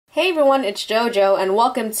Hey everyone, it's JoJo, and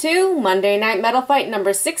welcome to Monday Night Metal Fight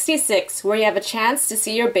number 66, where you have a chance to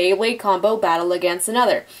see your Beyblade combo battle against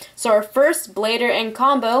another. So our first Blader and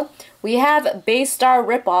combo, we have Base Star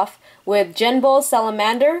Ripoff with Genbull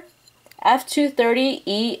Salamander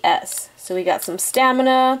F230ES. So we got some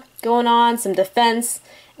stamina going on, some defense,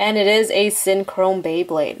 and it is a Synchron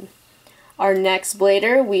Beyblade. Our next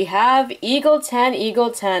Blader, we have Eagle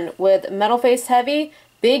 10 with Metal Face Heavy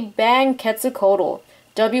Big Bang Quetzalcoatl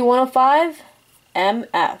W105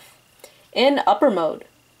 MF in upper mode.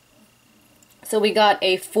 So we got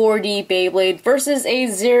a 4D Beyblade versus a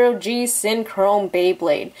 0G Synchron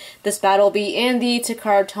Beyblade. This battle will be in the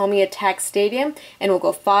Takara Tomy Attack Stadium and will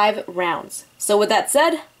go 5 rounds. So with that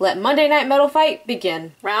said, let Monday Night Metal Fight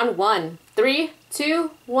begin. Round 1. 3,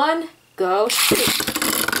 2, 1, go. Shoot.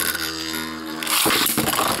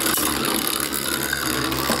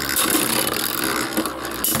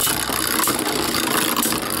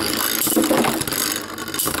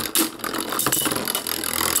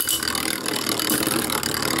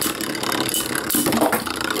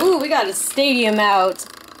 We got a stadium out.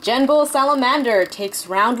 Genbull Salamander takes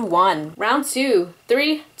round 1. Round 2.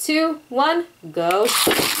 3, 2, 1, go.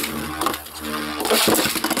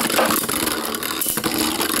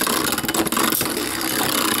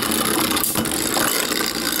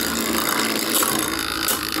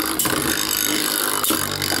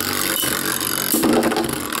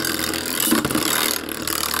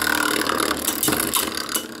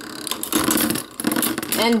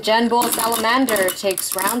 And Genbull Salamander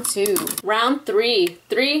takes round 2. Round 3.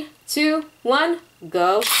 3, 2, 1,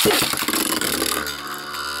 go.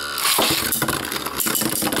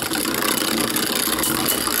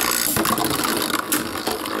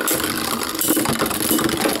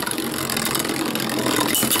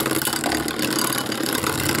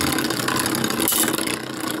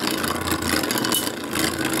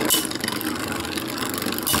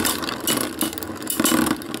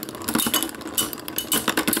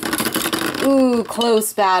 Ooh,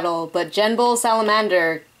 close battle, but Genbull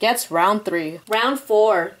Salamander gets round 3. Round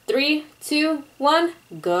 4. 3, 2, 1,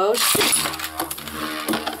 go.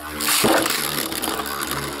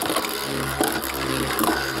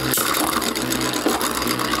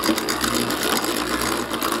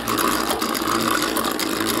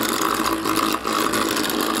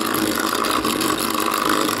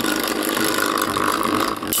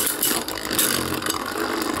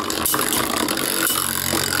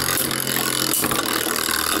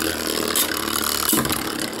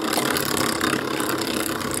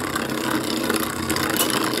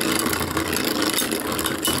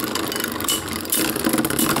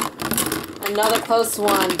 Another close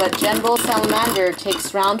one, but Genbull Salamander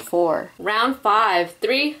takes round 4. Round 5.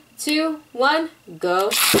 3, 2, 1, go.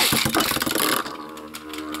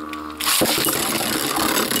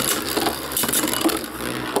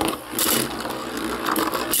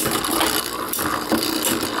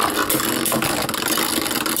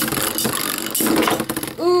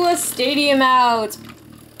 Ooh, a stadium out.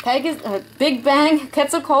 Big Bang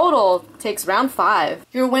Quetzalcoatl takes round 5.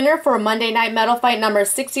 Your winner for Monday Night Metal Fight number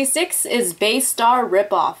 66 is Base Star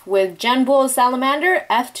Ripoff with Genbull Salamander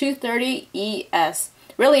F230ES.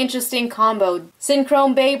 Really interesting combo.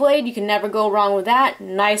 Synchron Beyblade, you can never go wrong with that.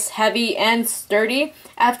 Nice, heavy, and sturdy.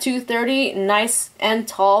 F230, nice and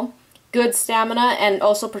tall. Good stamina, and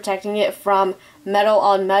also protecting it from metal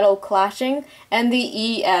on metal clashing. And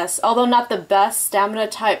the ES, although not the best stamina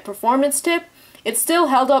type performance tip, it still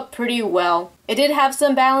held up pretty well. It did have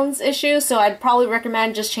some balance issues, so I'd probably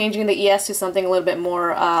recommend just changing the ES to something a little bit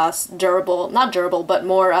more durable, not durable, but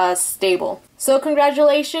more stable. So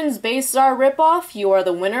congratulations, Base Star Ripoff, you are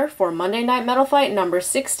the winner for Monday Night Metal Fight number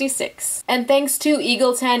 66. And thanks to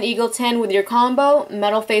Eagle 10 with your combo,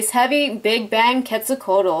 Metal Face Heavy Big Bang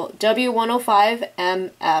Quetzalcoatl W105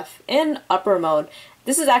 MF in upper mode.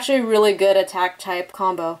 This is actually a really good attack type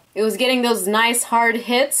combo. It was getting those nice hard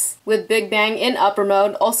hits with Big Bang in upper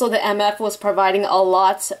mode. Also the MF was providing a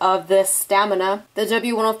lot of this stamina. The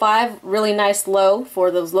W105 really nice low for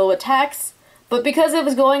those low attacks. But because it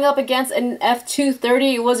was going up against an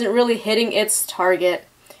F230, it wasn't really hitting its target.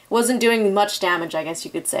 Wasn't doing much damage, I guess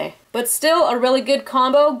you could say. But still a really good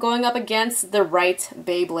combo going up against the right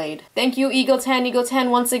Beyblade. Thank you Eagle 10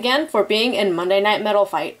 once again for being in Monday Night Metal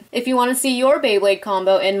Fight. If you want to see your Beyblade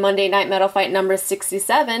combo in Monday Night Metal Fight number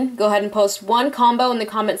 67, go ahead and post one combo in the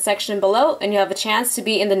comment section below and you have a chance to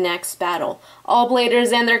be in the next battle. All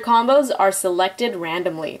Bladers and their combos are selected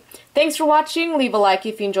randomly. Thanks for watching, leave a like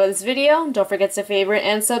if you enjoyed this video, don't forget to favorite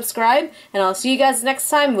and subscribe, and I'll see you guys next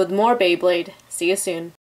time with more Beyblade. See you soon.